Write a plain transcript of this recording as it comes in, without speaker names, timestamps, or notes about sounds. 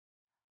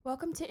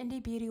Welcome to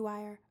Indie Beauty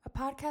Wire, a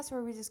podcast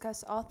where we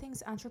discuss all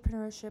things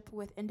entrepreneurship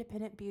with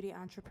independent beauty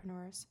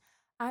entrepreneurs.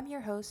 I'm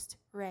your host,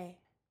 Ray.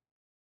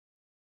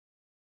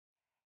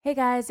 Hey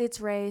guys,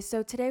 it's Ray.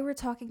 So today we're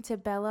talking to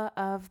Bella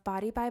of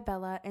Body by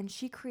Bella, and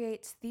she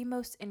creates the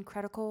most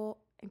incredible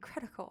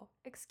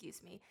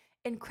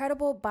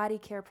body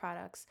care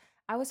products.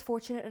 I was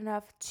fortunate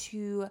enough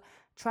to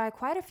try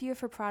quite a few of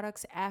her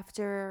products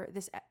after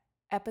this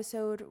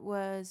episode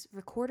was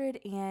recorded,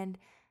 and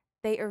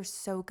they are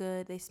so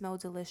good. They smell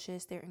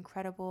delicious. They're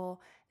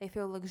incredible. They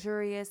feel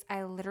luxurious.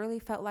 I literally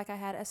felt like I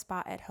had a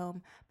spa at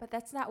home, but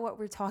that's not what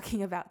we're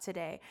talking about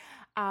today.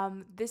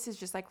 This is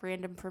just like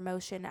random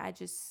promotion.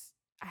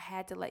 I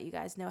had to let you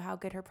guys know how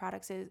good her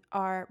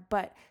are,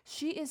 but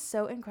she is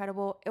so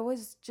incredible. It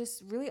was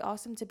just really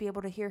awesome to be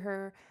able to hear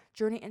her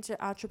journey into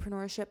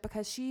entrepreneurship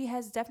because she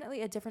has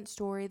definitely a different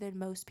story than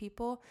most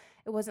people.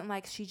 It wasn't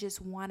like she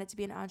just wanted to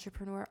be an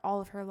entrepreneur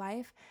all of her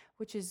life,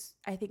 which is,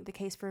 I think, the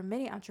case for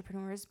many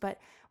entrepreneurs. But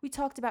we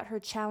talked about her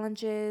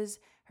challenges,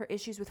 her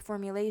issues with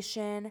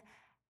formulation,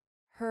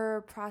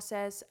 her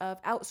process of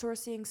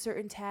outsourcing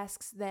certain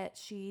tasks that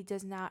she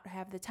does not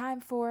have the time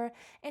for,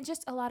 and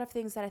just a lot of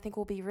things that I think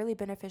will be really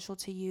beneficial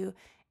to you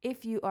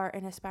if you are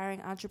an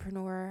aspiring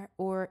entrepreneur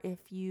or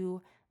if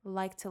you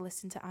like to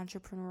listen to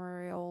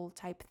entrepreneurial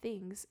type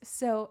things.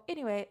 So,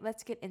 anyway,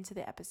 let's get into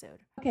the episode.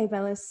 Okay,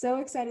 Bella, so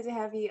excited to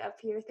have you up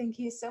here. Thank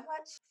you so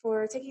much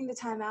for taking the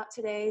time out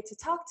today to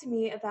talk to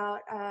me about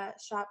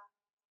Shop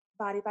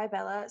Body by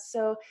Bella.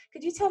 So,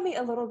 could you tell me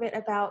a little bit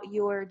about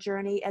your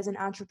journey as an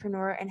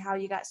entrepreneur and how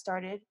you got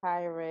started?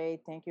 Hi, Ray.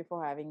 Thank you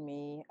for having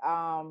me.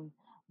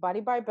 Body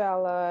by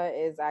Bella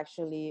is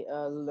actually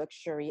a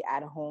luxury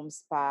at home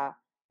spa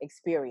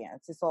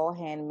experience. It's all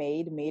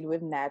handmade, made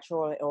with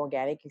natural and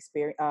organic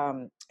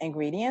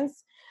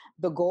ingredients.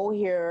 The goal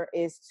here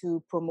is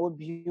to promote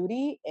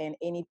beauty and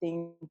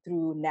anything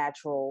through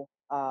natural,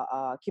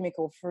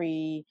 chemical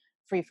free,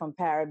 free from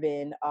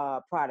paraben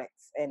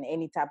products and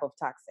any type of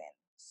toxin.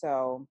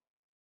 So,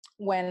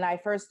 when I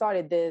first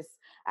started this,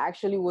 I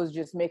actually was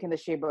just making the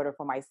shea butter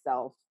for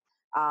myself.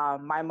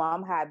 My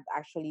mom had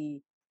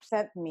actually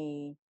sent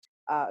me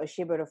a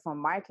shea butter from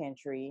my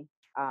country,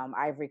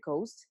 Ivory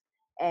Coast,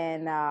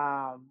 and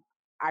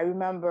I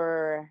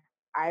remember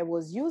I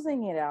was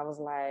using it. I was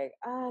like,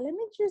 let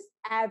me just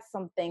add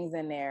some things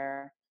in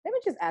there. Let me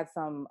just add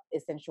some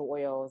essential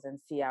oils and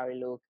see how it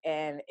look.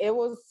 And it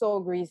was so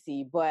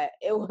greasy, but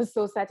it was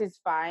so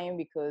satisfying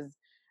because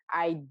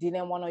I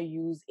didn't want to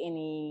use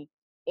any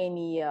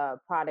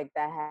product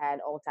that had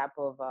all type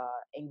of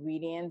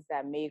ingredients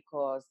that may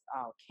cause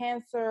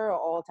cancer or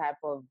all type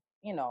of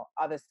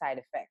other side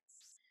effects.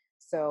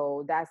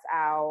 So that's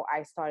how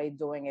I started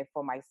doing it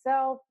for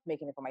myself,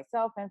 making it for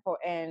myself,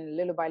 and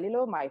little by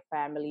little my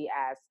family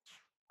asked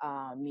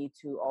me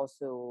to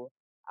also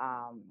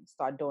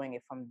start doing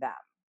it from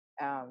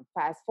them.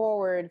 Fast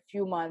forward a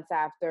few months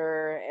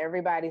after,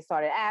 everybody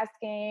started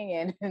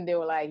asking, and they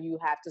were like, you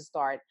have to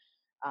start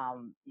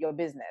your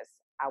business.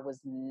 I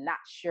was not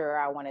sure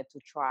I wanted to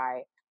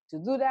try to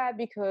do that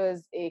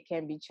because it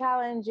can be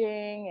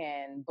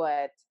challenging,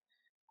 but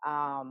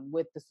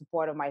with the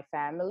support of my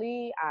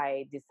family,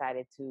 I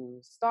decided to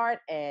start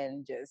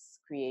and just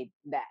create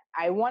that.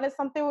 I wanted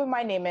something with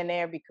my name in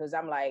there because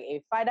I'm like,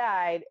 if I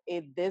died,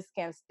 this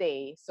can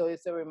stay, so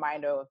it's a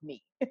reminder of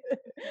me.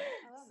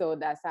 So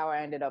that's how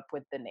I ended up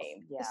with the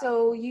name. Yeah.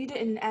 So you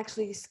didn't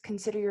actually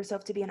consider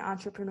yourself to be an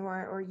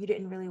entrepreneur, or you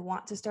didn't really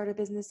want to start a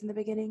business in the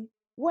beginning?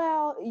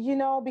 Well,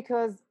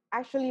 because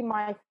actually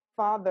my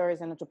father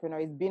is an entrepreneur.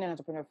 He's been an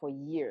entrepreneur for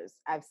years.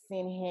 I've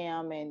seen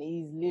him, and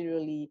he's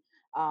literally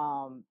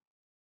um,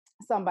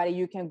 somebody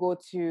you can go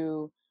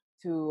to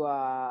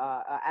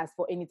ask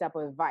for any type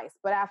of advice.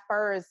 But at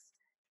first,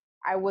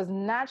 I was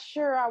not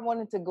sure I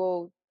wanted to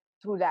go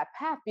through that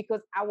path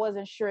because I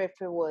wasn't sure if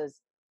it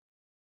was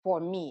for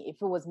me, if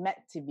it was meant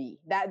to be.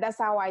 That's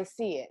how I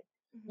see it.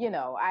 Mhm. You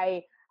know,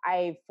 I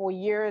for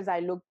years I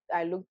looked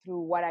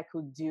through what I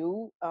could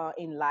do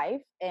in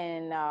life,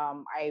 and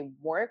I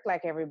work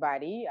like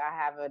everybody. I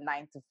have a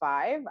 9 to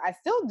 5. I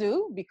still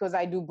do because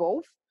I do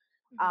both,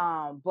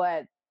 Mhm.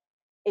 but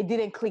it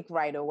didn't click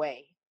right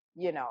away.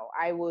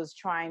 I was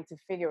trying to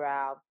figure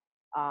out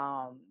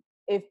um,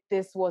 if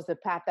this was the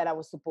path that I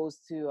was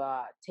supposed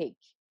to take.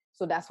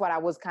 So that's what I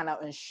was kind of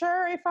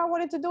unsure if I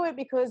wanted to do it,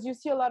 because you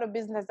see a lot of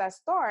business that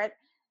start,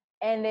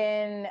 and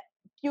then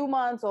few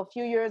months or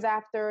few years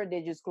after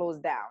they just close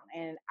down,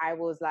 and I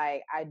was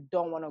like, I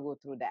don't want to go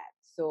through that.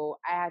 So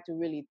I had to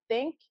really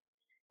think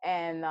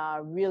and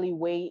really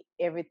weigh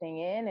everything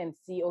in and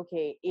see,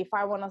 okay, if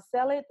I want to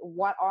sell it,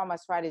 what are my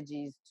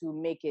strategies to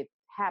make it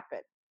happen?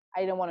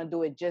 I didn't want to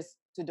do it just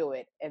to do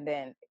it, and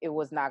then it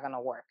was not going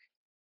to work.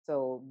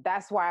 So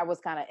that's why I was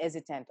kind of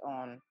hesitant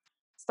on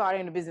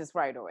starting the business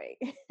right away.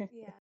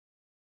 Yeah,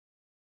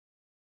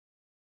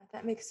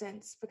 that makes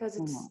sense because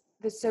Mhm.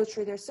 that's so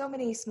true. There's so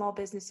many small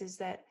businesses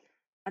that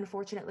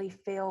unfortunately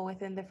fail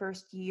within the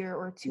first year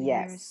or 2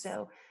 years. Yes.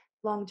 So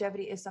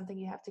longevity is something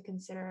you have to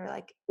consider.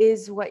 Like,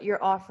 is what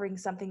you're offering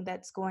something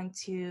that's going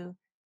to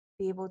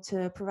be able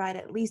to provide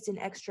at least an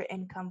extra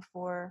income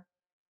for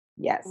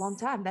a long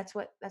Yes, time. That's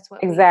what we look for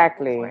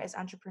exactly. as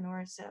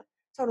entrepreneurs. So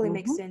totally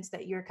makes Hmm. sense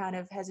that you're kind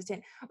of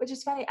hesitant, which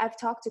is funny. I've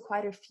talked to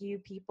quite a few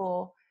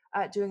people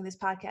doing this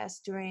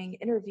podcast during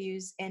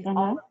interviews, and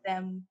all Hmm. of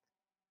them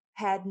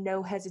had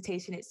no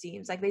hesitation. It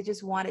seems like they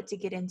just wanted to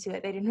get into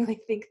it. They didn't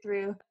really think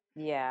through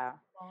Yeah.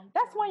 long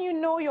That's when term. you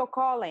know your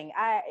calling.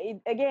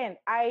 Again,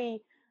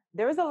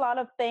 there's a lot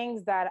of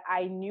things that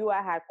I knew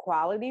I had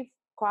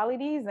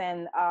qualities,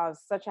 and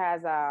such as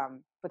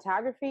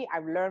photography.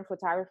 I've learned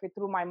photography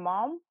through my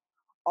mom.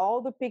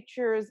 All the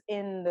pictures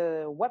in the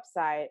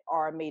website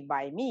are made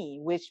by me,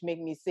 which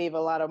make me save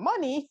a lot of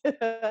money,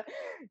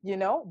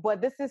 But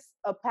this is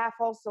a path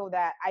also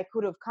that I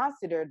could have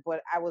considered, but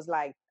I was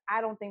like, I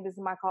don't think this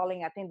is my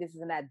calling. I think this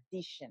is an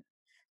addition.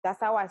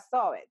 That's how I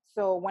saw it.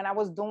 So when I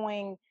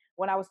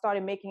was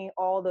started making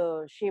all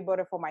the shea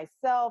butter for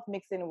myself,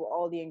 mixing with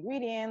all the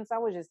ingredients, I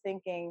was just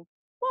thinking,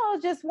 well,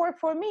 it just work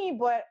for me,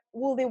 but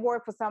will they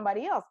work for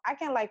somebody else? I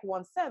can like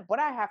one scent, but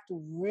I have to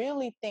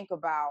really think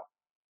about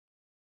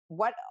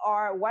what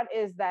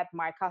is that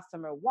my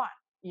customer want.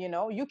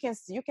 You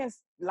can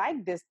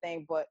like this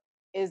thing, but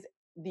is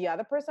the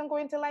other person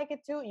going to like it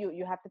too?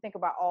 You have to think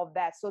about all of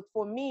that. So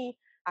for me,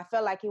 I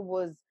felt like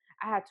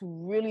I had to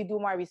really do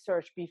my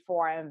research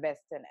before I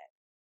invest in it.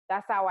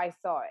 That's how I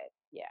saw it.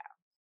 Yeah.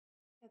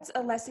 That's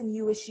a lesson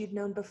you wish you'd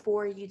known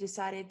before you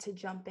decided to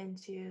jump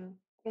into.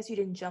 I guess you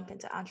didn't jump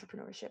into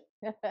entrepreneurship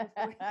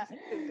before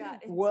you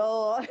got into.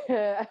 Well,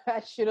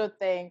 I should have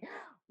think,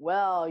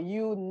 well,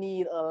 you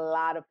need a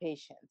lot of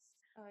patience.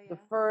 Oh The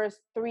yeah. first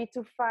 3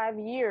 to 5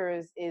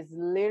 years is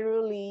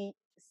literally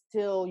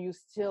you're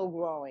still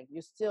growing,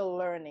 you're still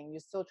learning, you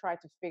still try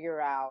to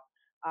figure out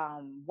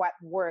what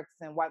works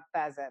and what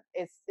doesn't.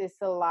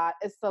 It's a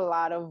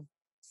lot of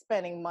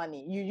spending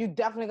money. You're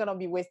definitely gonna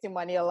be wasting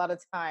money a lot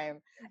of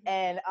time, Hmm.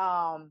 and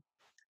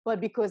but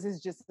because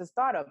it's just a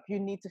startup, you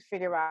need to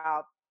figure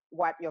out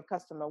what your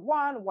customer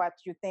want, what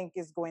you think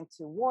is going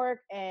to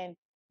work. And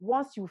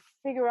once you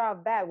figure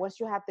out that, once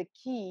you have the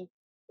key,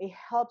 it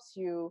helps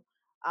you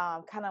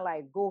kind of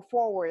like go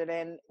forward,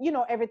 and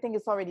everything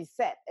is already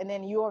set, and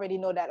then you already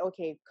know that,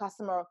 okay,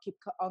 customer keep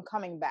on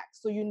coming back,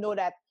 so you know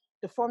that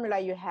the formula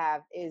you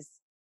have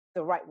is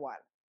the right one.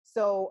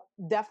 So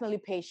definitely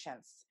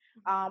patience.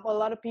 Hmm. A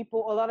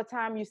lot of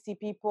time you see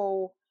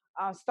people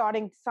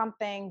starting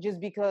something just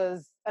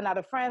because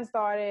another friend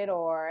started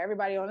or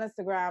everybody on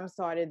Instagram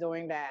started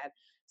doing that.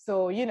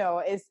 So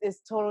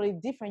it's totally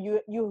different.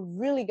 You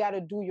really got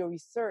to do your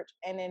research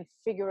and then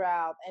figure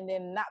out, and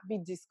then not be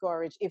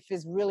discouraged if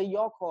it's really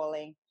your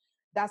calling.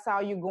 That's how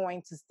you're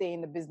going to stay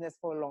in the business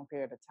for a long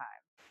period of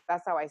time.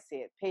 That's how I see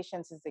it.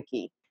 Patience is the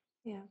key.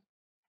 Yeah.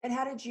 And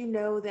how did you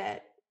know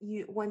that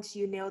once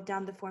you nailed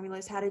down the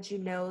formulas, how did you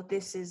know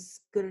this is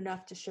good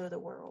enough to show the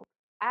world?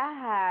 I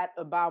had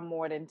about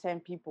more than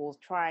 10 people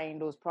trying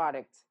those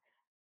products.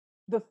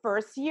 The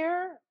first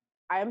year,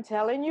 I'm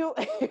telling you,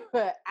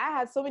 I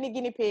had so many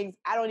guinea pigs,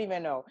 I don't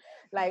even know.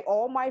 Like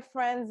all my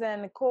friends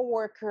and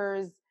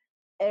coworkers,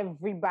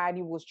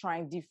 everybody was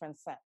trying different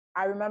scents.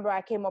 I remember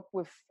I came up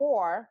with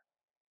four,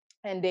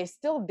 and they're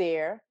still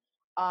there,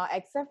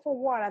 except for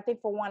one. I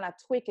think for one, I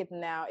tweak it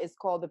now. It's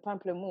called the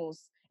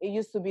pamplemousse. It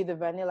used to be the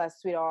vanilla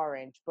sweet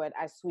orange, but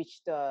I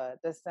switched the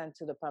scent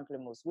to the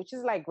pamplemousse, which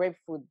is like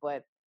grapefruit,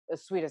 but a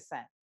sweeter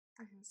scent.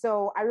 Hmm.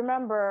 So I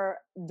remember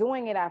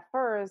doing it at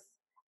first.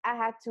 I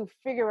had to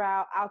figure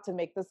out how to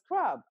make the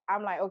scrub.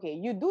 I'm like, okay,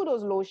 you do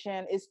those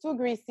lotion, it's too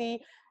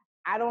greasy.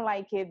 I don't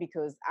like it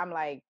because I'm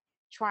like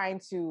trying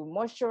to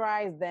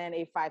moisturize. Then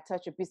if I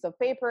touch a piece of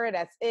paper,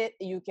 that's it.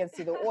 You can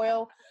see the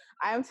oil.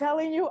 I'm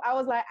telling you, I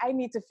was like, I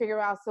need to figure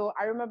out. So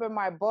I remember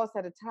my boss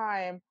at the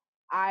time,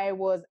 I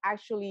was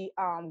actually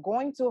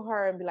going to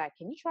her and be like,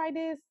 can you try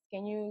this?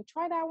 Can you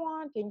try that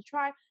one? Can you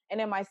try? And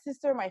then my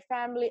sister, my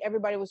family,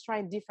 everybody was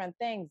trying different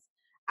things.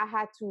 I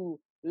had to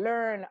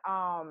learn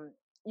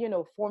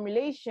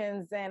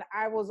formulations, and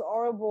I was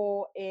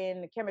horrible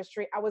in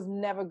chemistry. I was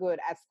never good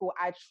at school.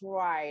 I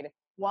tried.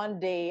 One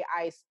day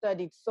I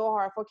studied so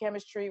hard for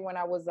chemistry when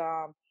I was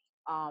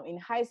in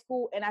high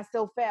school, and I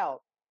still failed.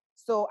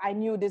 So I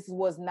knew this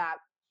was not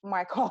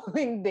my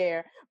calling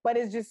there. But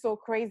it's just so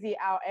crazy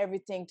how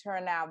everything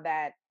turned out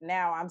that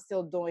now I'm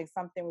still doing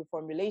something with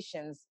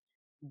formulations,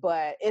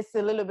 but it's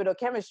a little bit of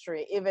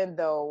chemistry, even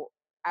though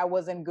I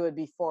wasn't good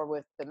before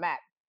with the math.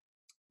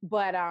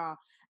 But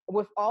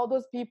with all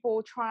those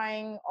people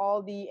trying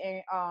all the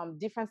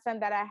different scent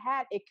that I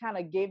had, it kind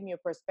of gave me a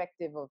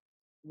perspective of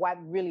what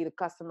really the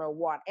customer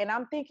want. And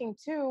I'm thinking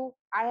too,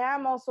 I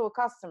am also a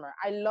customer.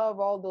 I love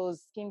all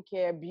those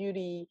skincare,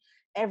 beauty,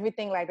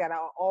 everything like that. I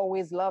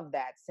always loved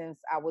that since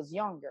I was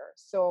younger.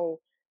 So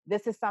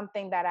this is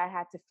something that I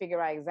had to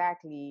figure out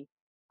exactly,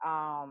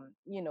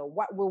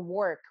 what will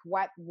work,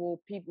 what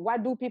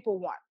do people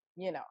want,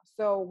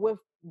 So with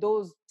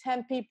those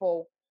 10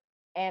 people,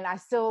 and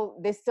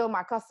they're still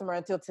my customer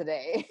until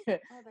today. Oh,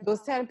 that's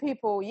Those 10 awesome.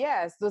 people,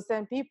 yes, those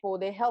 10 people,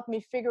 they help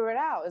me figure it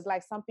out. It's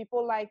like some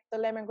people like the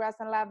lemongrass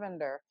and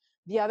lavender,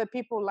 The other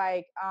people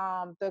like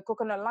the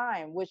coconut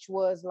lime, which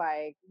was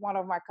like one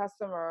of my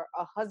customer,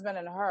 a husband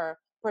and her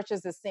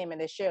purchased the same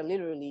and they share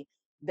literally.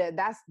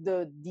 That's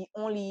the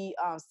only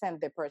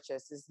scent they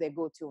purchase is their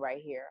go-to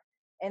right here.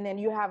 And then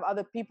you have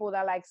other people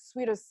that like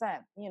sweeter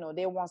scent.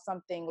 They want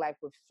something like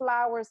with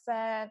flower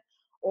scent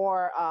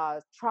or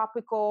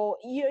tropical.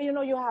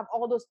 You have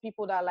all those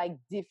people that like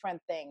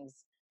different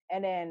things.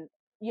 And then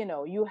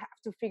you have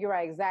to figure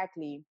out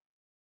exactly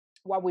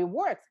what we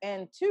works.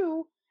 And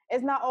two,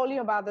 it's not only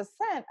about the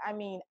scent. I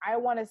mean, I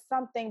wanted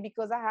something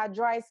because I had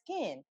dry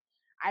skin.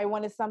 I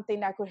wanted something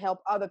that could help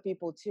other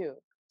people too.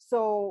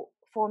 So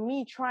for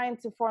me, trying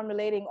to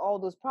formulating all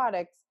those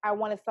products, I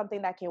wanted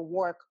something that can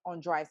work on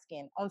dry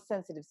skin, on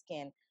sensitive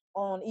skin,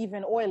 on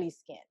even oily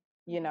skin.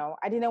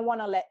 I didn't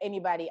want to let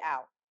anybody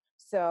out.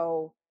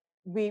 So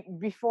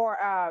before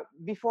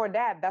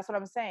that, that's what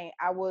I'm saying.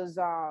 I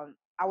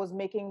was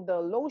making the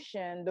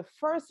lotion, the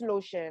first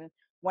lotion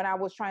when I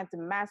was trying to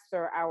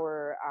master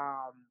our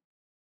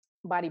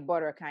body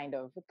butter, kind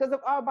of, because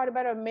of our body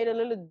butter made a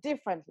little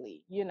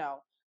differently.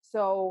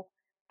 So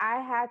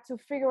I had to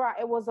figure out,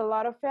 it was a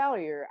lot of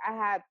failure. I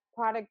had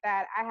product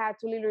that I had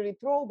to literally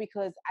throw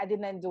because I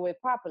didn't do it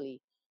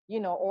properly,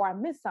 or I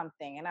missed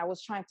something and I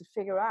was trying to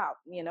figure out.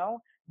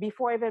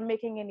 Before even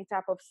making any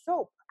type of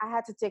soap, I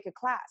had to take a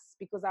class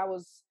because I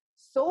was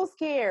so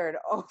scared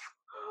of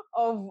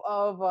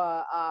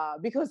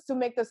because to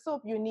make the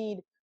soap you need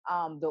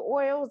the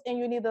oils and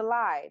you need the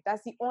lye.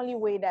 That's the only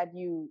way that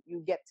you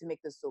get to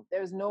make the soup.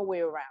 There's no way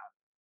around.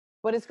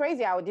 But it's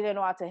crazy. I didn't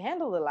know how to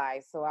handle the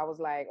lye, so I was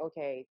like,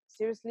 okay,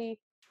 seriously,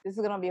 this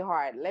is gonna be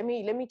hard. Let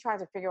me try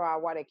to figure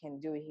out what I can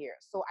do here.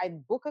 So I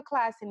booked a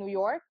class in New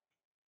York.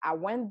 I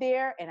went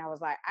there and I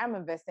was like, I'm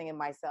investing in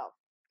myself.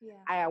 Yeah.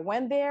 I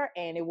went there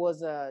and it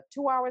was a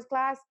 2 hours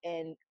class,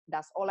 and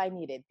that's all I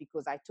needed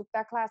because I took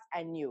that class.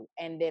 I knew.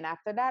 And then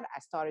after that, I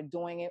started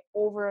doing it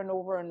over and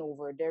over and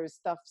over. There is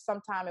stuff,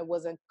 sometimes it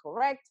wasn't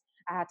correct.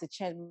 I had to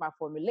change my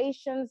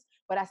formulations,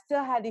 but I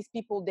still had these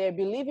people there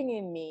believing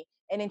in me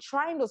and in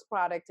trying those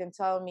products and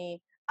telling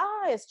me,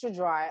 it's too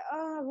dry.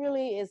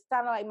 Really, it's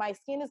kind of like my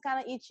skin is kind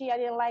of itchy. I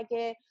didn't like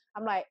it.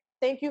 I'm like,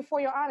 thank you for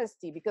your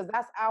honesty because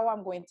that's how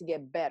I'm going to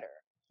get better.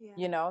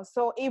 Yeah.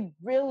 So it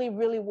really,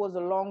 really was a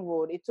long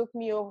road. It took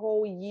me a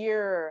whole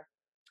year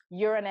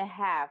and a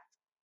half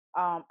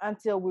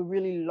until we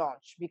really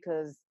launched,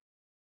 because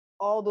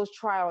all those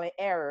trial and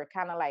error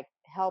kind of like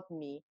helped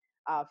me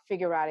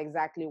figure out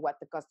exactly what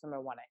the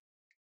customer wanted.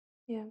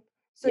 Yeah.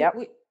 So Yep.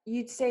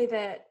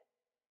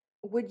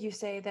 would you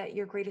say that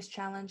your greatest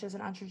challenge as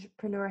an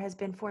entrepreneur has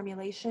been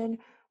formulation,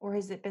 or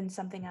has it been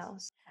something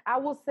else? I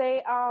will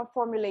say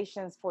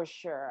formulations for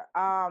sure.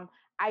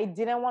 I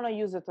didn't want to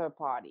use a third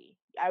party.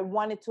 I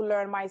wanted to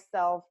learn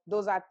myself.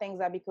 Those are things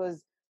that,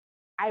 because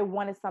I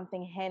wanted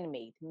something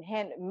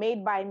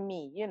made by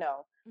me,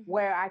 Hmm.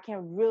 where I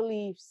can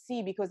really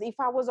see. Because if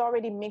I was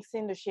already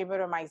mixing the shea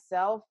butter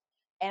myself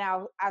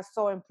and I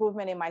saw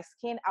improvement in my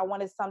skin, I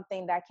wanted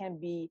something that can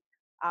be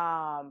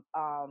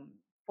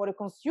for the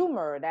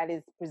consumer, that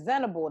is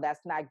presentable,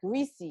 that's not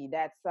greasy,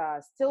 that's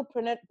still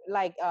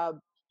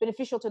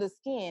beneficial to the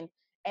skin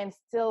and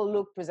still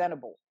look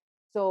presentable.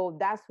 So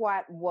that's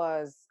what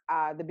was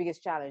the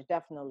biggest challenge.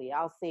 Definitely,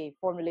 I'll say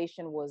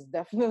formulation was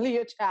definitely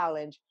a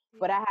challenge,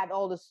 but Yeah. I had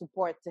all the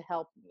support to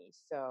help me.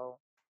 So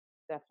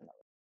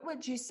definitely. What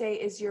would you say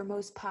is your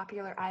most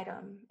popular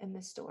item in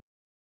the store?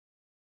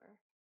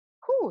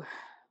 Whew.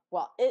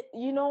 Well,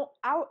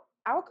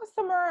 our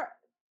customer,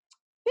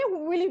 they're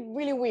really,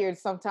 really weird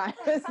sometimes.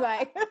 It's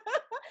like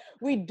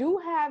we do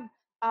have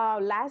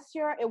last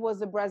year it was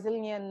the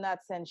Brazilian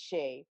nuts and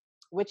shea,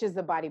 which is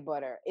the body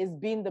butter. It's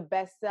been the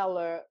best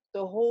seller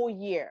the whole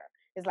year.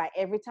 It's like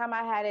every time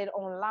I had it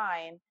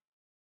online,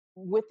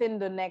 within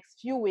the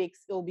next few weeks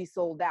it'll be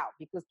sold out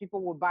because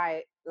people will buy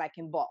it like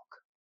in bulk,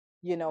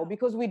 Oh.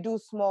 because we do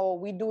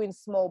in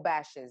small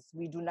batches.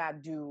 We do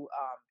not do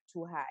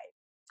too high.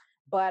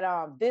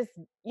 But this,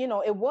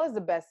 it was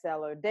the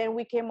bestseller. Then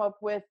we came up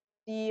with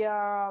the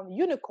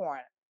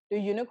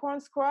unicorn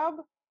scrub,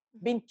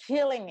 Mhm. been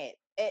killing it.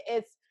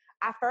 It's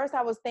At first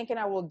I was thinking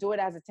I will do it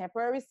as a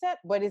temporary set,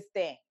 but it's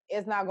staying.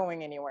 It's not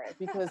going anywhere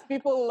because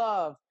people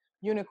love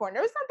unicorn.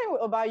 There's something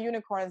about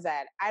unicorns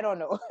that I don't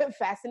know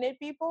fascinate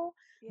people,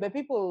 Yeah. but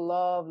people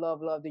love,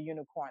 love, love the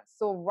unicorn.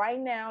 So right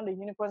now the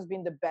unicorn's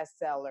been the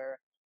bestseller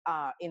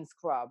in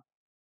scrub.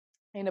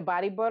 And the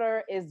body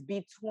butter is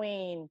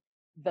between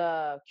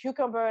the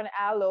cucumber and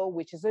aloe,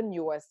 which is a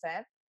newer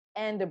scent,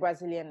 and the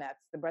Brazilian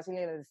nuts. The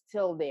Brazilian is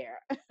still there.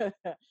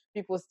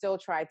 People still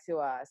try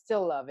to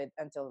still love it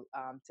until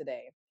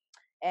today.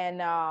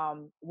 And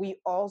we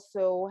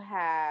also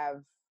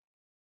have,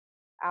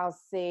 I'll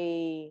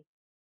say,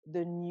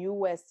 the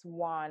newest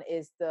one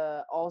is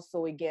the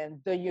also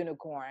again the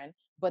unicorn,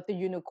 but the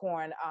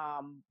unicorn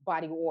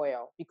body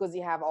oil, because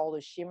you have all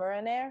the shimmer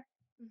in there.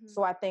 Hmm.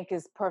 So I think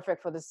it's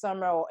perfect for the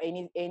summer, or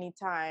any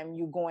time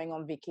you going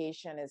on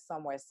vacation is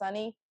somewhere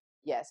sunny.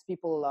 Yes,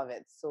 people love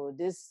it. So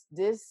this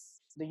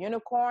the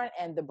unicorn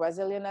and the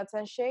Brazilian nuts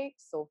and shake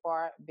so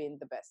far been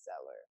the best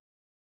seller.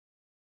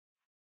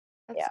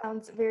 That Yeah.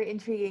 sounds very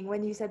intriguing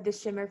when you said the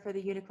shimmer for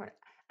the unicorn.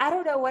 I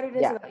don't know what it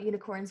is Yeah. about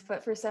unicorns,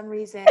 but for some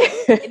reason,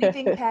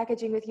 anything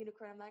packaging with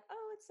unicorn, I'm like,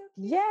 oh, it's so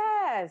cute. I'm gonna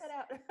check Yes. that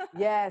out.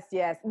 Yes,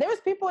 yes. There's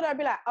people that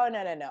be like, oh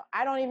no, no, no.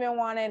 I don't even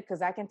want it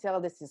because I can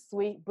tell this is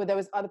sweet. But there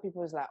was other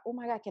people who's like, oh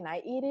my God, can I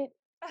eat it?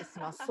 It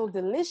smells so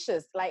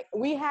delicious. Like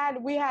we had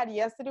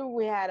yesterday,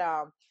 we had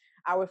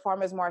our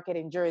farmers market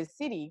in Jersey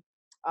City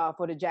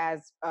for the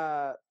jazz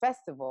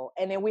festival.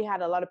 And then we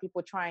had a lot of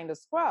people trying the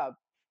scrub.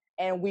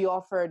 And we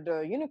offered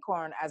the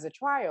unicorn as a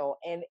trial,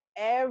 and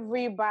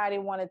everybody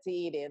wanted to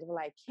eat it. We're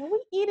like, can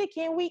we eat it?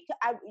 Can we?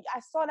 I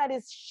saw that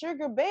it's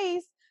sugar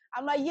based.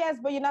 I'm like, yes,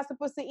 but you're not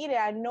supposed to eat it.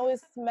 I know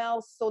it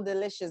smells so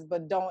delicious,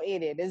 but don't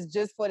eat it. It's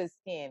just for the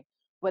skin.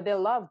 But they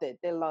loved it.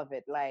 They love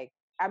it. Like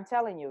I'm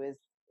telling you,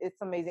 it's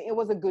amazing. It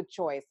was a good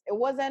choice. It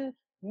wasn't.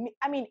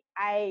 I mean,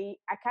 I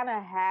kind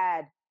of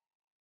had,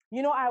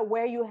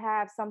 where you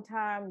have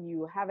sometime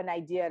you have an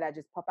idea that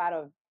just pop out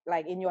of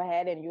like in your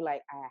head, and you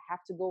like, I have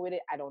to go with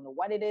it. I don't know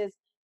what it is.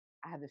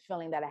 I have the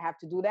feeling that I have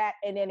to do that.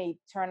 And then it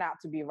turned out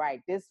to be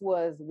right. This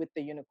was with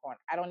the unicorn.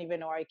 I don't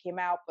even know where it came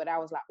out, but I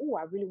was like, oh,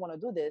 I really want to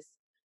do this.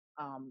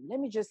 Let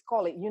me just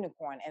call it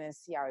unicorn and then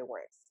see how it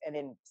works. And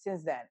then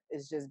since then,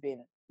 it's just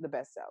been the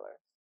best seller.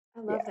 I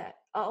Yeah. love that.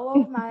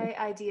 All of my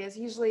ideas,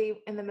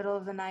 usually in the middle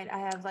of the night, I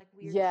have like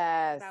weird dreams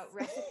Yes. about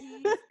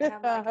recipes, and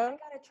I'm like, I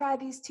gotta try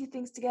these two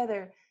things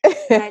together.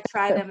 And Uh-huh. I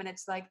try them, and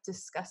it's like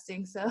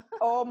disgusting. So,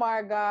 Oh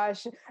my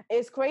gosh.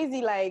 It's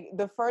crazy. Like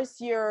the first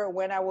year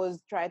when I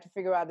was trying to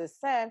figure out the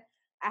scent,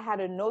 I had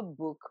a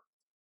notebook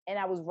and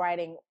I was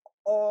writing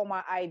all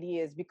my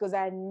ideas because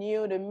I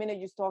knew the minute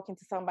you're talking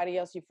to somebody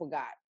else, you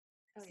forgot.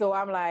 oh yeah, So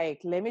I'm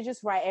like, let me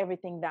just write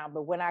everything down.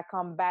 But when I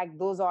come back,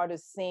 those are the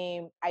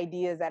same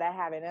ideas that I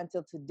have. And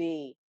until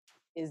today,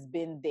 it's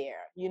been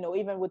there.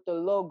 Even with the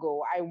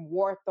logo, I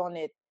worked on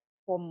it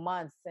for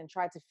months and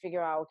tried to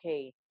figure out,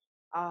 okay,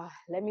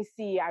 let me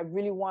see. I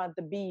really want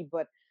the bee,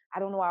 but I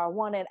don't know how I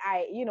want it.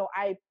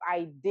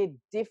 I did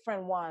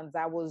different ones.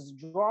 I was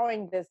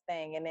drawing this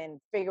thing and then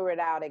figure it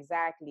out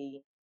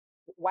exactly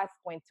what's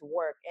going to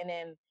work. And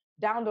then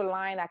down the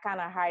line, I kind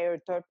of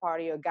hired third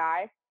party, a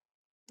guy,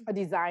 a hmm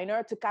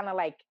designer to kind of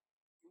like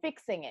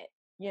fixing it.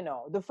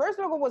 The first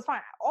logo was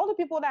fine. All the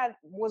people that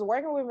was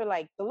working with me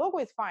like, the logo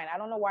is fine. I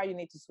don't know why you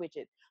need to switch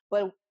it.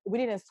 But we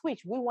didn't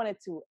switch. We wanted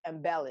to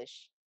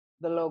embellish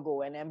the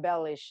logo and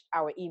embellish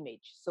our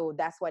image. So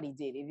that's what he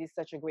did. He did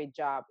such a great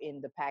job in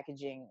the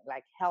packaging,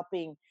 like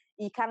helping.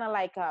 He kind of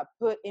like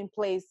put in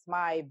place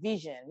my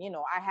vision.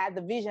 I had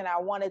the vision. I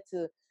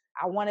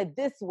wanted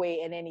this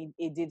way, and then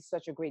he did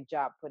such a great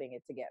job putting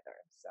it together.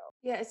 So.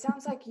 yeah. It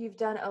sounds like you've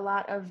done a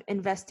lot of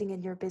investing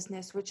in your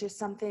business, which is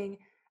something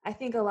I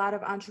think a lot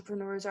of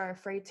entrepreneurs are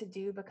afraid to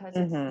do because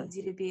it's Hmm.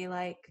 easy to be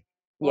like,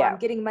 well, Yeah. I'm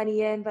getting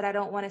money in, but I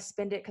don't want to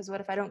spend it because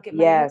what if I don't get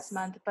money next Yes.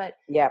 month? But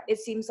Yep. it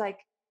seems like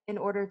in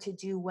order to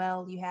do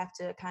well, you have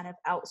to kind of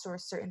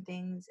outsource certain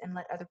things and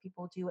let other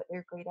people do what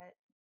they're great at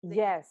so that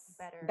you Yes,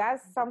 get better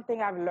that's and get a something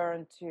better I've quality.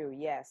 learned too.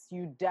 Yes,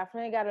 you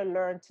definitely got to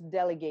learn to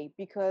delegate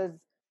because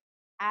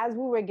as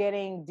we were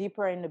getting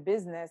deeper in the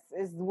business,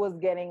 it was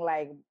getting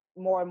like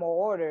more and more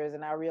orders,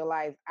 and I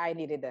realized I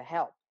needed the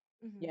help.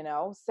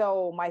 hmm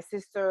So my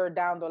sister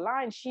down the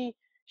line, she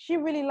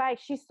really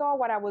she saw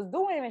what I was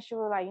doing, and she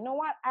was like, you know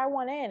what, I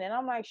want in, and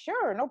I'm like,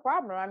 sure, no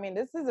problem. I mean,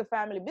 this is a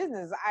family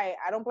business. I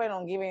don't plan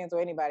on giving it to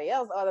anybody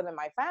else other than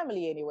my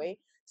family anyway.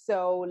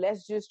 So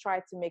let's just try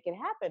to make it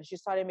happen. She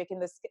started making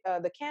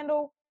the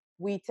candle.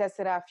 We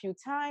tested out a few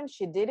times.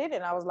 She did it,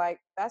 and I was like,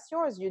 that's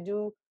yours. You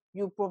do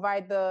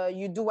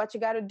what you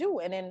got to do.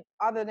 And then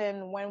other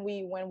than when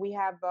we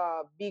have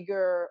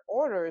bigger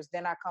orders,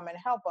 then I come and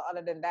help. But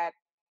other than that,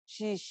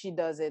 she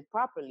does it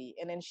properly.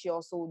 And then she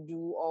also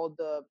do all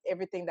the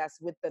everything that's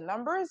with the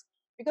numbers,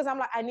 because I'm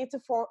like, I need to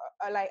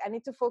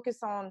focus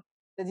on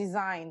the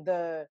design,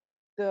 the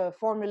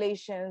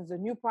formulations, the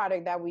new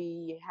product that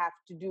we have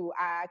to do.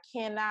 I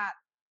cannot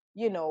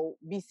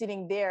be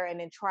sitting there and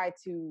then try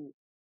to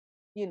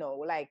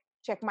like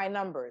check my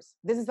numbers.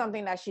 This is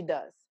something that she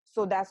does.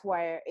 So that's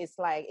why it's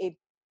like it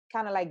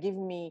kind of like give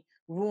me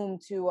room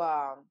to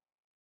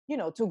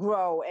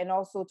grow and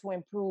also to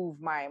improve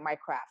my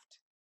craft,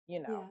 you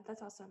know. Yeah,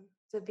 that's awesome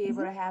to be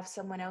able Mhm. to have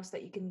someone else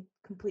that you can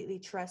completely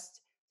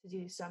trust to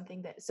do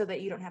something that so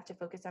that you don't have to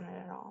focus on it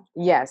at all.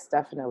 Yes,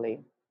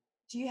 definitely.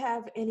 Do you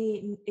have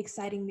any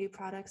exciting new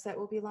products that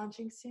will be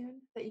launching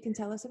soon that you can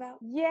tell us about?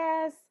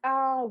 Yes,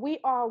 we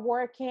are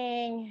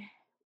working.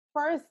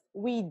 First,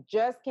 we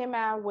just came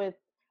out with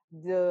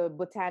the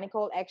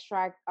botanical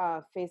extract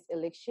face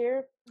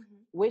elixir, hmm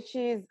which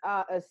is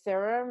a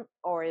serum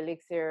or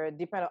elixir,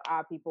 depending on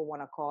how people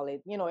want to call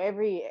it.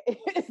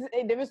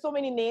 There are so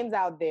many names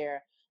out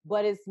there,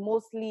 but it's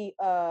mostly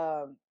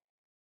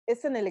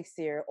it's an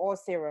elixir or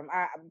serum.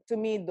 To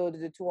me,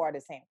 the two are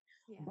the same.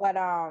 Yeah. But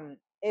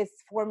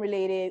it's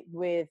formulated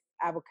with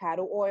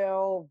avocado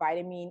oil,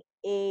 vitamin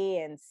A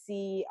and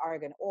C,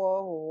 argan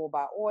oil,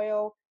 jojoba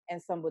oil,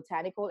 and some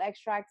botanical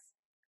extracts.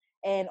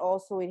 And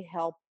also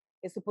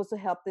it's supposed to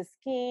help the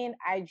skin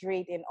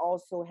hydrate and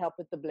also help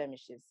with the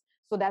blemishes.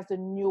 So that's the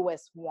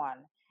newest one.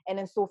 And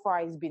then so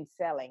far it's been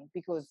selling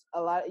because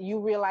a lot, you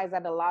realize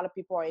that a lot of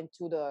people are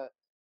into the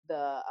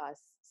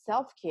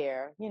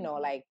self-care,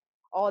 Mhm. like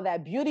all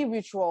that beauty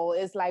ritual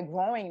is like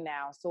growing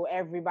now. So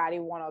everybody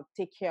want to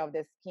take care of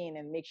their skin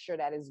and make sure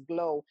that it's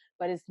glow,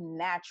 but it's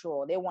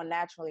natural. They want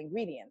natural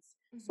ingredients.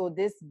 So Mhm.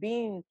 this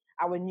being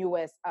our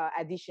newest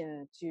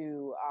addition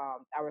to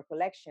our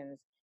collections.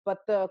 But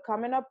the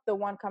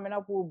one coming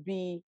up will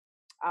be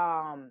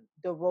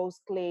the rose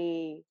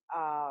clay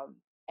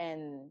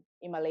and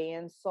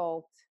Himalayan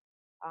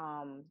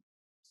um,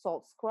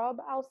 salt scrub.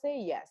 I'll say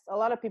yes. A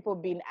lot of people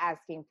have been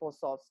asking for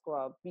salt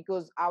scrub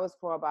because our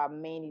scrub are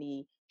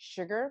mainly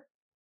sugar,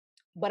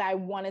 but I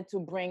wanted to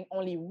bring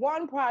only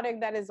one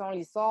product that is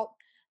only salt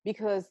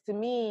because to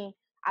me,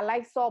 I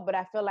like salt, but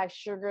I feel like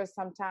sugar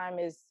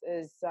sometimes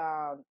is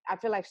I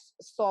feel like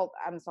salt.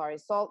 I'm sorry,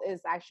 salt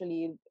is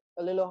actually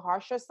a little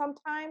harsher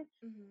sometimes.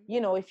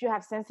 Mhm. If you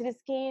have sensitive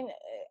skin,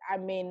 I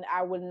mean,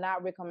 I would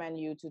not recommend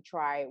you to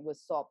try with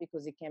salt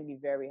because it can be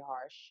very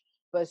harsh.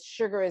 But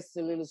sugar is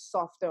a little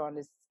softer on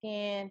the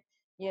skin,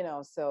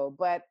 So,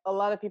 but a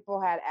lot of people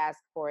had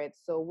asked for it,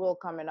 so we're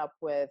coming up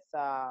with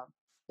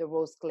the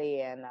rose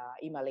clay and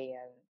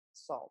Himalayan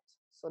salt.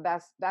 So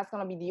that's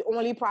gonna be the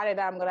only product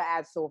that I'm gonna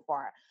add so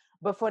far.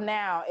 But for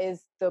now,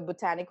 is the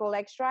botanical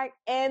extract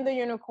and the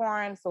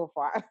unicorn so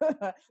far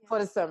for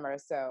the Yes. summer.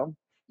 So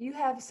You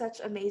have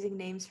such amazing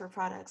names for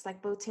products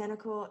like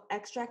botanical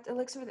extract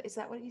elixir. Is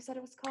that what you said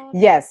it was called?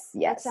 yes,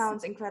 That yes.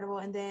 sounds incredible.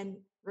 And then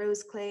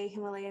rose clay,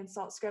 Himalayan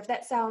salt scrub.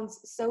 That sounds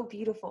so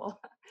beautiful.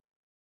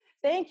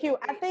 Sounds Thank like you. a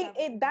I great think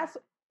travel companion.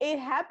 it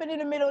happened in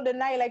the middle of the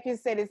night, like you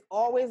said. It's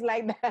always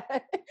like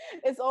that.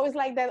 It's always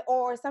like that.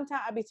 Or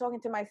sometimes I'd be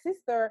talking to my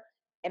sister,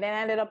 and then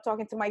I ended up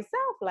talking to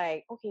myself,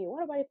 like, okay,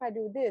 what about if I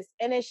do this?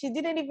 And then she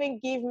didn't even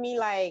give me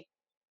like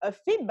a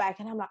feedback,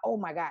 and I'm like, oh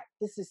my god,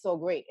 this is so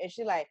great. And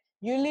she's like,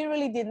 you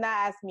literally did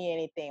not ask me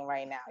anything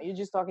right now. You're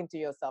just talking to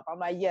yourself. I'm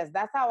like, yes,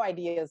 that's how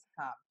ideas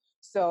come.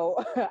 So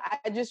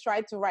I just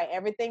try to write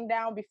everything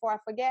down before I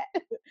forget.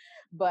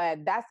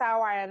 But that's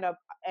how I end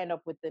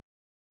up with the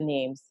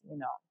names.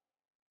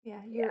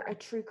 Yeah, you're Yeah. a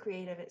true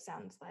creative, it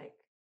sounds like.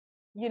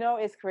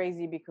 It's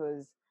crazy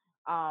because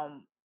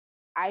um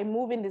I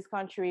moved in this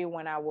country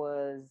when I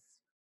was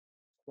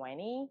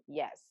 20.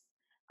 Yes.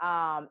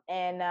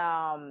 And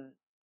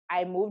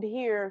I moved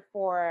here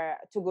for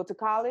to go to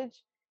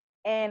college.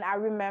 And I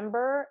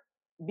remember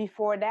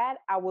before that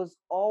I was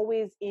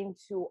always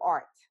into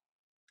art.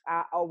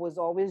 I was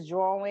always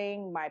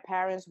drawing. My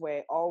parents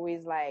were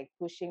always like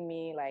pushing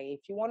me, like,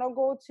 if you want to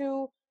go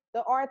to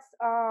the arts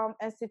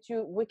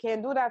institute, we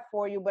can do that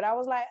for you. But I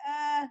was like,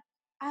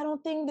 I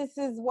don't think this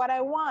is what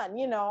I want.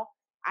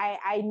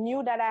 I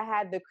knew that I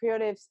had the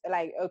creative,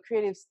 like a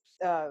creative,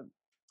 uh,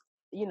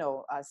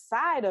 a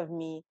side of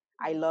me.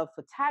 I Mhm. love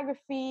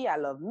photography. I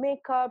love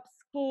makeup,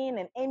 skin,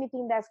 and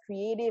anything that's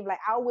creative. Like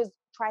I always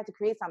try to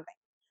create something.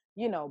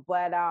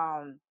 But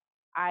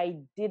I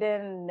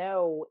didn't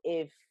know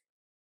if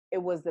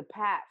it was the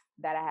path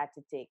that I had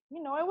to take.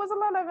 It was a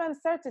lot of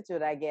uncertainty,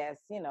 I guess,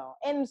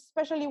 and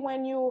especially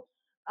when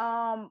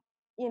um,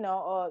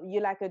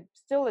 you're like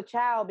still a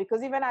child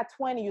because even at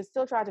 20, you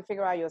still try to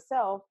figure out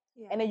yourself.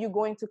 Yeah. And then you're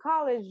going to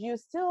college, you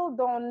still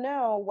don't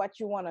know what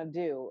you want to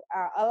do.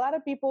 A lot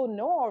of people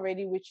know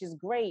already, which is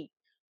great,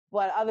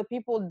 but other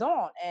people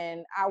don't.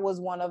 And I was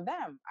one of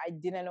them. I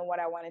didn't know what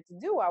I wanted to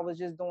do. I was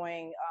just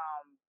doing,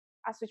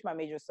 I switched my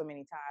major so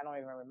many times, I don't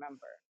even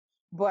remember.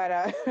 But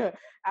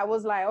I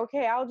was like,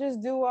 okay, I'll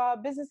just do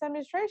business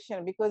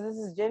administration because this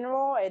is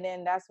general, and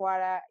then that's what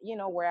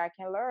where I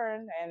can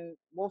learn, and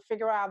we'll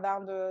figure out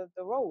down the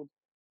road.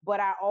 But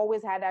I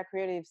always had that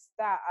creative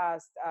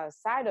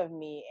side of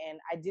me, and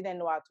I didn't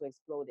know how to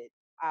explode it,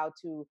 how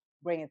to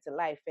bring it to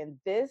life. And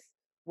this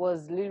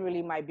was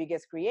literally my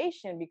biggest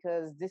creation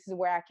because this is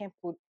where I can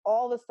put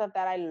all the stuff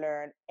that I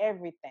learned,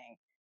 everything,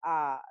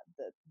 uh,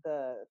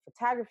 the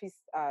photography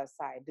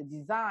side, the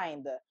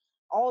design, the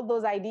all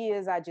those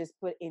ideas I just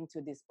put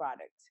into this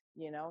product.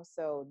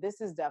 So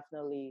this is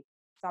definitely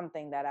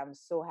something that I'm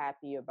so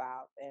happy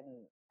about.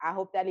 And I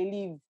hope that it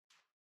live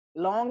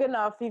long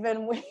enough,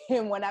 even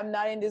when I'm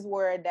not in this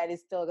world, that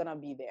it's still gonna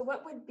be there. So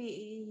what would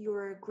be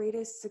your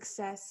greatest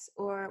success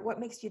or what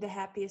makes you the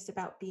happiest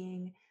about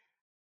being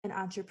an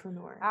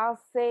entrepreneur? I'll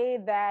say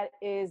that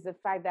is the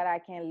fact that I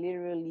can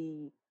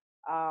literally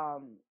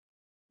um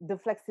the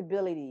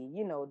flexibility,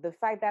 the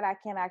fact that I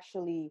can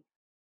actually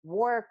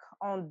work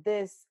on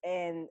this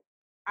and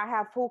I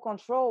have full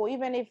control,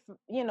 even if,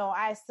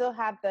 I still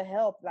have the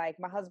help, like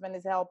my husband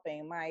is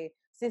helping, my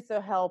sister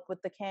help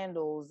with the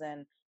candles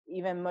and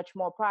even much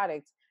more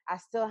products. I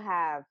still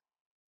have,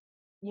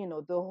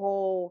 the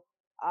whole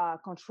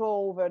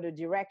control over the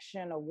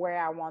direction of where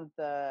I want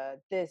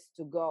this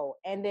to go.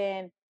 And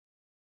then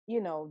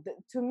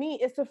to me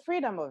it's the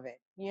freedom of it.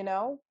 You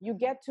Mhm.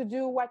 get to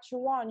do what you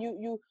want.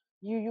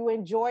 You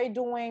enjoy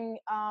doing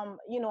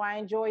I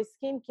enjoy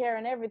skincare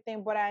and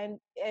everything, but I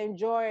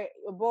enjoy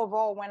above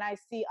all when I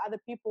see other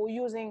people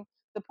using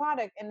the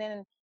product and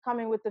then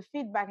coming with the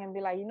feedback and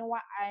be like, you know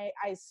what,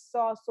 I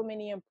saw so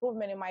many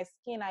improvement in my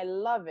skin, I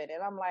love it.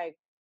 And I'm like,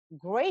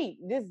 great.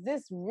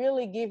 This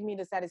really gave me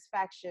the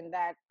satisfaction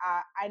that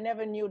I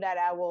never knew that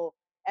I will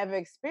ever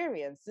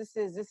experience. This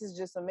is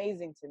just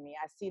amazing to me.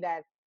 I see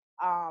that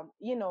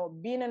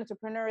being an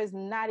entrepreneur is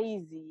not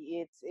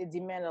easy. It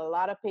demands a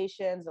lot of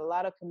patience, a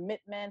lot of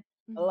commitment,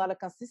 a Mm-hmm. lot of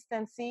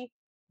consistency.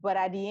 But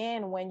at the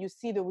end, when you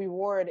see the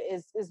reward,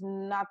 is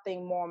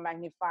nothing more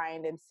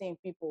magnifying than seeing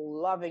people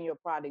loving your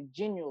product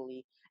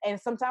genuinely. And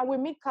sometimes we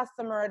meet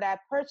customer that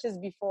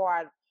purchased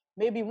before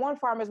maybe one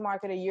farmer's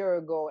market a year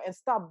ago and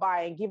stop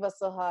by and give us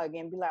a hug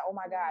and be like, oh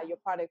my God, Wow. your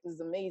product is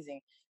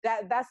amazing.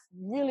 That's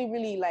really,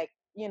 really like,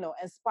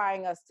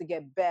 inspiring us to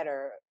get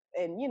better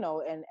and,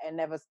 and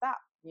never stop.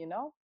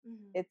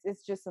 Mm-hmm.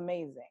 It's just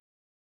amazing.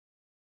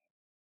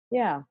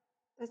 Yeah.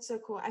 That's so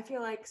cool. I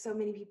feel like so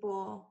many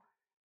people,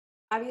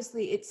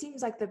 obviously, it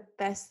seems like the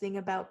best thing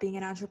about being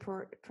an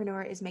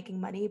entrepreneur is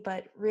making money,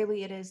 but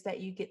really it is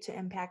that you get to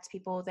impact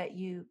people that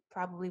you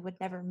probably would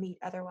never meet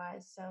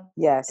otherwise. So I think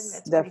Yes,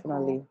 that's pretty cool.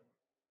 definitely.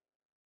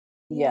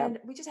 Yeah. And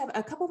we just have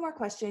a couple more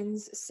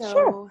questions. Sure.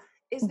 So,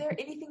 is there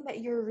anything that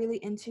you're really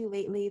into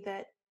lately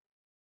that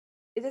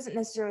it doesn't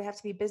necessarily have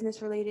to be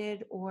business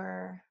related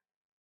or,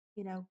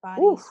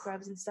 body Oof.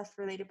 scrubs and stuff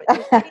related, but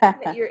just anything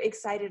that you're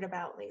excited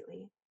about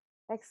lately?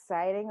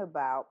 Exciting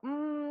about.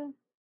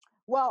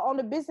 Well, on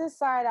the business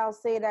side, I'll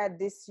say that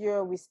this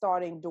year we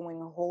started doing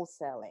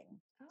wholesaling.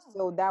 Oh,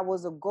 So that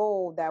was a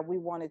goal that we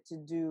wanted to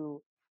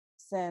do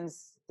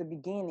since the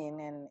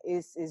beginning, and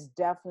is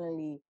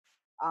definitely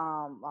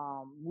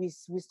we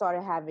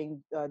started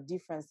having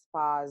different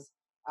spas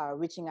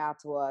reaching out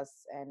to us,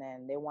 and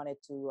then they wanted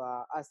to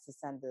us to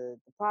send the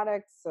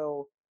products.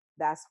 So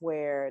that's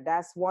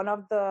one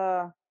of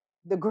the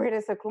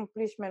greatest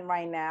accomplishment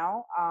right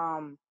now.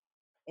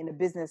 In the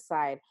business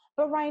side.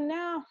 But right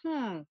now,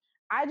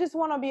 I just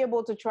want to be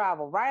able to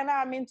travel. Right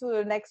now, I'm into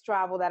the next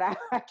travel that I,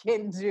 I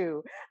can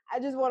do. I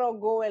just want to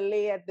go and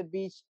lay at the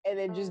beach and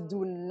then just oh.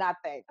 do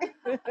nothing.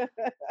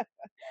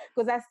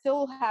 Because I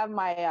still have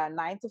my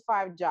 9 to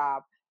 5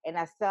 job, and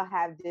I still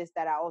have this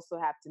that I also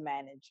have to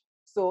manage.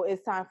 So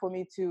it's time for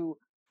me to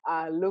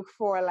look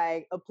for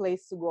like a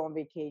place to go on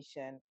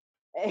vacation.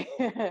 And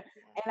Yeah.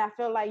 I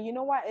feel like, you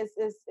know what,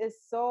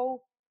 it's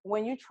so,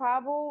 when you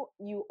travel,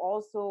 you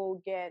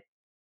also get,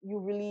 you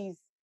release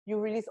you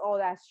release all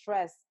that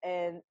stress,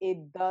 and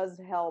it does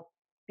help,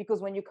 because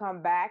when you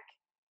come back,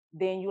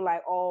 then you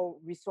like all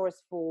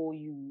resourceful,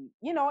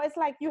 it's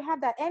like you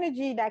have that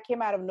energy that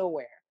came out of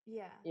nowhere.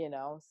 Yeah.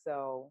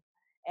 So,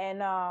 and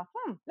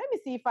let me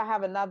see if I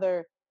have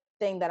another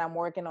thing that I'm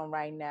working on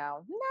right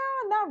now.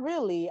 No, not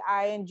really.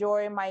 I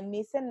enjoy my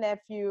niece and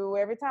nephew.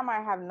 Every time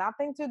I have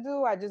nothing to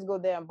do, I just go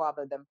there and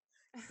bother them.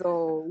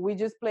 So we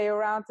just play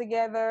around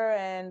together,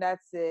 and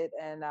that's it.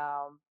 And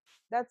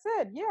that's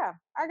it. Yeah,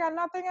 I got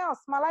nothing else.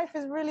 My life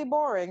is really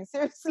boring.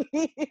 Seriously.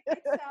 It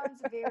sounds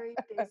very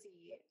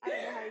busy. I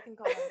don't know how you can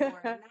call that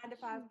boring. 9 to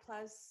 5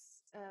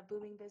 plus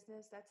booming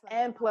business. That's like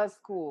And plus nonstop.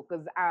 school,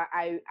 because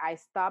I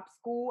stopped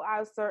school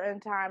at a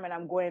certain time, and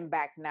I'm going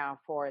back now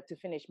for to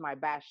finish my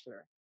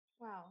bachelor.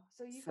 Wow.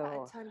 So you've got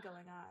a So, ton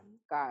going on.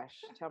 gosh,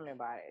 tell me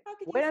about it. How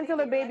can you Wait say until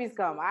that the your life babies is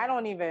come. I boring?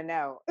 don't even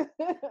know. That's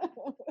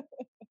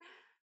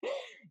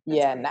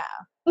Yeah, great.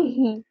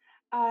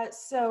 nah.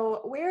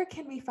 So where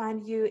can we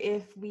find you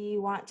if we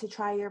want to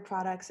try your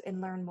products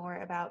and learn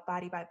more about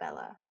Body by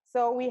Bella?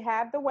 So we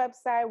have the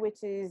website,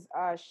 which is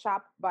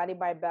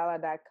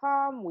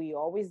shopbodybybella.com. We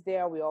always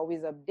there. We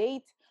always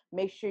update.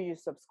 Make sure you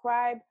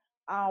subscribe.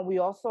 We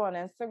also on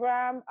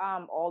Instagram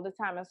all the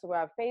time.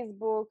 Instagram,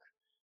 Facebook.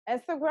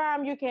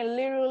 Instagram, you can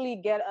literally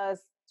get us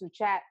to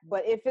chat.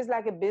 But if it's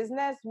like a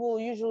business, we'll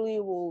usually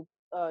will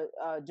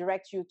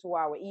direct you to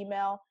our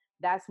email.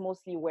 That's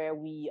mostly where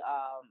we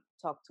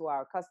talk to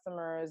our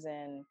customers.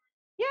 And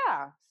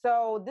yeah,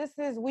 so this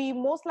is, we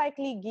most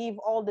likely give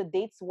all the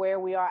dates where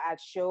we are at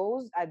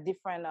shows at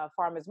different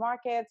farmers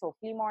markets or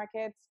flea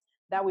markets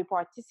that we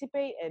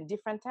participate in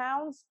different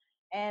towns.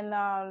 And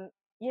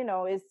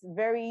it's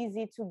very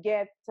easy to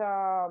get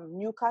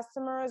new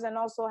customers and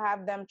also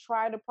have them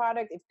try the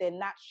product if they're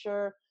not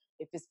sure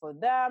if it's for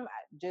them.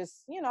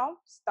 Just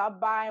stop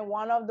by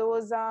one of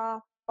those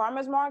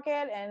farmers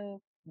market and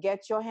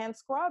get your hands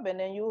scrubbed, and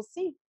then you'll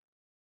see.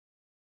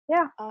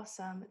 Yeah.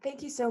 Awesome.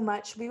 Thank you so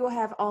much. We will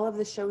have all of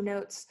the show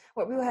notes,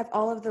 or we will have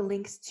all of the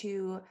links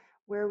to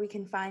where we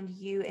can find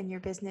you and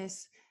your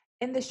business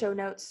in the show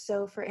notes.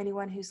 So for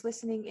anyone who's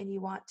listening and you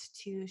want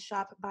to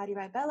shop Body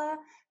by Bella,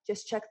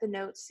 just check the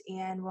notes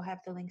and we'll have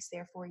the links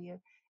there for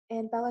you.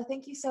 And Bella,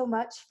 thank you so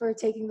much for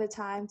taking the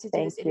time to do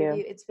Thank this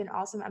interview. you. It's been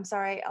awesome. I'm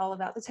sorry all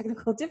about the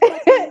technical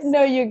difficulties,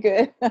 No, you're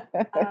good. but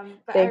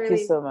Thank you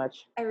so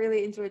much. I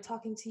really enjoyed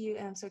talking to you,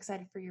 and I'm so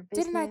excited for your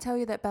Didn't I business. tell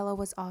you that Bella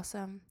was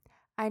awesome?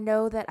 I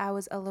know that I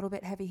was a little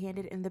bit heavy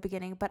handed in the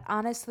beginning, but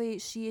honestly,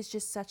 she is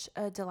just such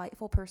a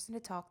delightful person to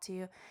talk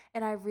to,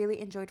 and I really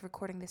enjoyed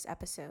recording this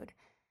episode.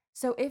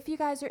 So, if you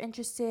guys are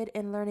interested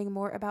in learning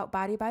more about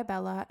Body by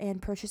Bella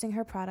and purchasing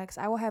her products,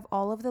 I will have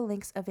all of the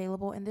links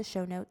available in the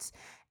show notes.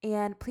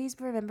 And please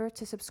remember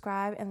to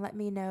subscribe and let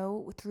me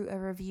know through a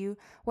review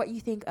what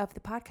you think of the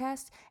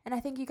podcast. And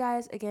I thank you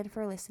guys again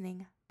for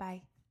listening.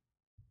 Bye.